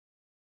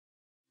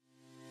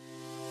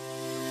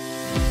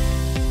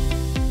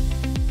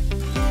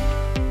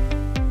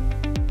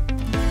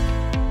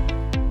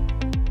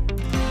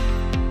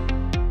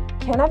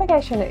Care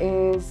navigation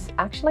is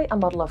actually a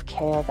model of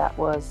care that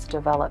was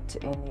developed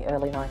in the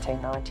early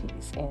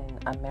 1990s in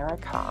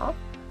America.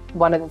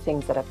 One of the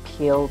things that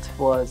appealed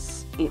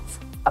was its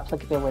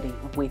applicability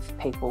with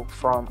people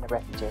from a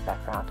refugee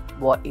background.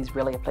 What is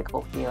really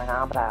applicable here in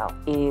Armidale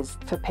is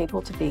for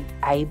people to be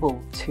able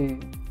to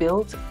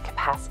build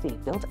capacity,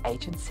 build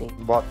agency.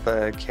 What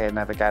the Care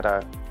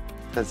Navigator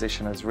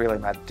position has really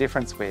made a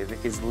difference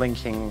with is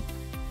linking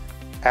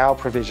our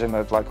provision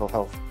of local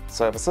health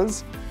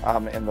services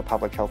in the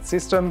public health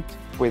system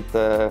with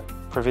the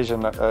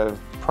provision of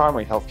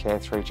primary health care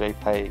through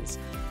GPs.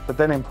 But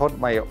then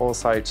importantly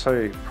also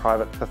too,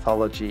 private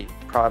pathology,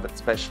 private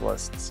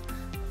specialists,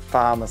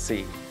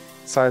 pharmacy,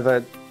 so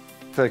that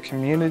the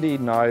community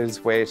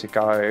knows where to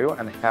go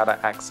and how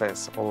to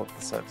access all of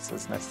the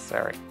services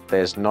necessary.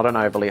 There's not an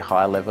overly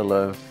high level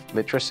of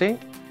literacy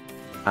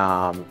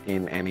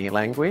in any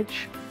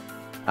language.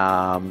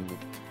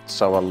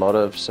 So a lot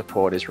of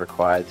support is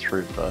required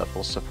through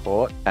verbal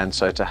support. And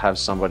so to have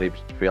somebody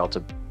be able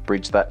to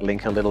bridge that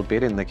link a little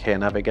bit in the Care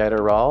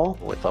Navigator role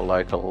with a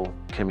local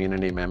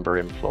community member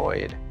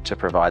employed to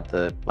provide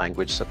the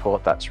language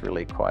support, that's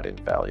really quite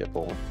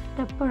invaluable.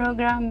 The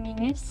program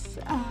means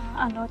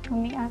a lot to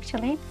me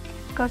actually,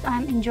 because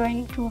I'm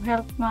enjoying to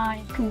help my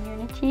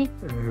community.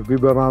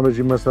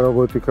 ببرنامج مثلا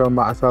قلت كم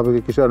مع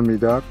سابق كشار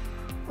ميدار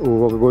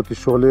وقلت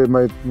الشغلة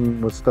ما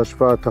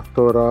مستشفى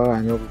تختورة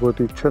يعني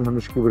وقلت شنها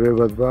مش كبيرة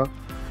بدبا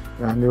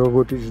يعني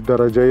وقلت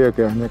درجية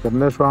يعني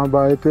كنا شو عم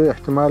بايته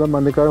احتمالا ما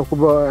نكارم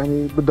خبا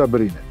يعني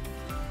بدبرينه.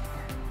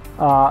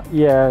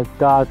 Yeah,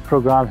 that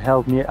program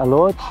helped me a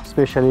lot,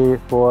 especially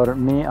for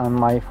me and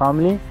my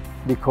family,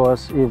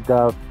 because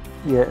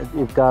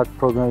if that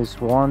program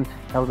won't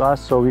help us,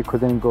 so we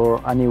couldn't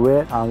go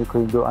anywhere and we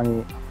couldn't do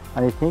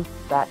anything.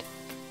 That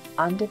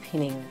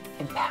underpinning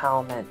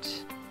empowerment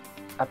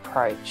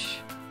approach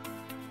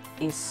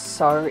is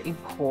so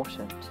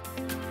important.